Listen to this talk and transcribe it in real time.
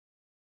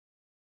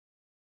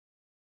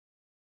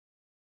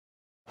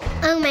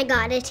Oh my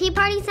god, a tea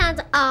party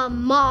sounds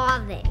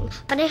amazing.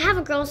 But I have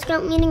a Girl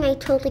Scout meeting I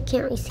totally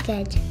can't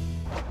reschedule.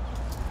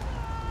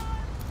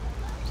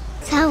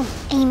 So,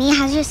 Amy,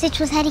 how's your sitch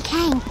with Eddie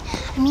Kang?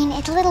 I mean,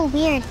 it's a little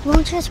weird. He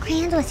won't share his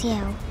crayons with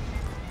you.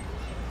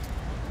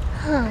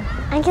 Huh,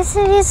 I guess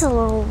it is a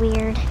little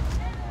weird.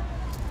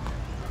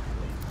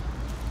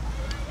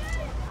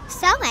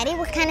 So, Eddie,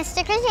 what kind of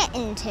stickers are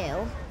you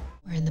into?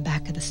 We're in the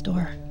back of the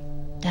store.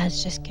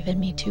 Dad's just given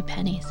me 2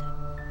 pennies.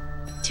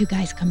 2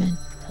 guys come in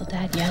till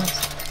Dad yells.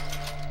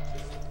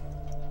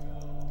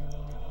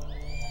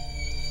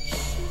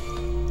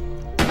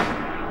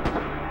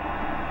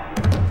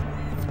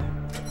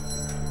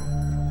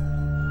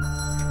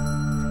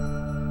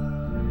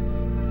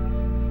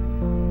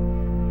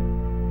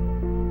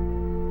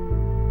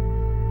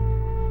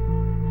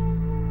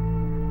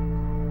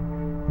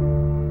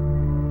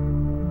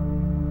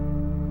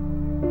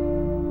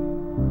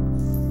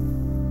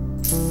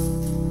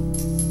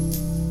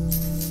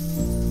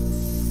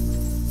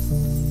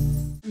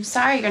 I'm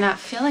sorry you're not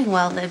feeling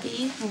well,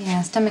 Libby.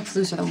 Yeah, stomach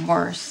flus are the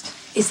worst.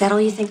 Is that all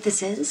you think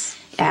this is?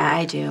 Yeah,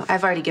 I do.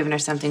 I've already given her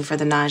something for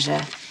the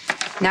nausea.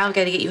 Now I've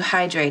got to get you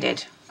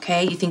hydrated,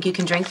 okay? You think you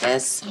can drink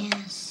this?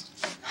 Yes.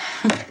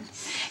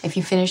 If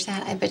you finish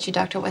that, I bet you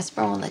Dr.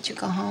 Westboro will let you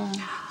go home.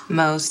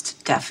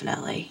 Most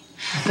definitely.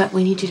 But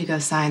we need you to go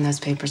sign those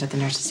papers at the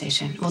nurse's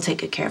station. We'll take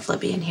good care of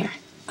Libby in here.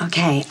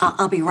 Okay,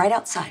 I'll be right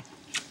outside.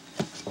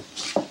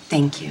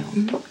 Thank you.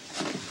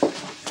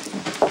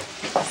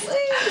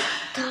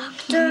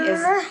 He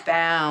is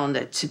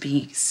bound to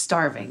be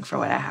starving for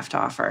what I have to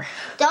offer.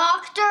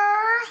 Doctor?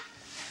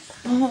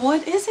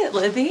 What is it,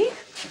 Libby?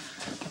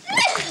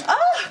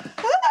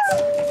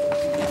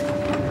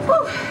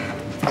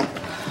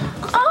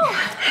 Oh,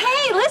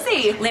 hey,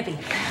 Lizzie.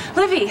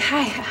 Libby,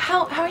 hi.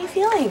 How are you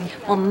feeling?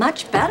 Well,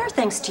 much better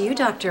thanks to you,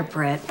 Dr.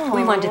 Britt.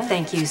 We wanted to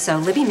thank you, so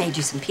Libby made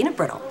you some peanut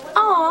brittle.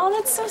 Oh,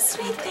 that's so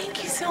sweet.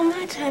 Thank you so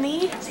much,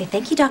 honey. Say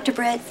thank you, Dr.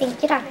 Britt.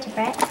 Thank you, Dr.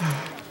 Brett.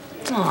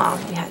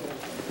 Oh, yeah.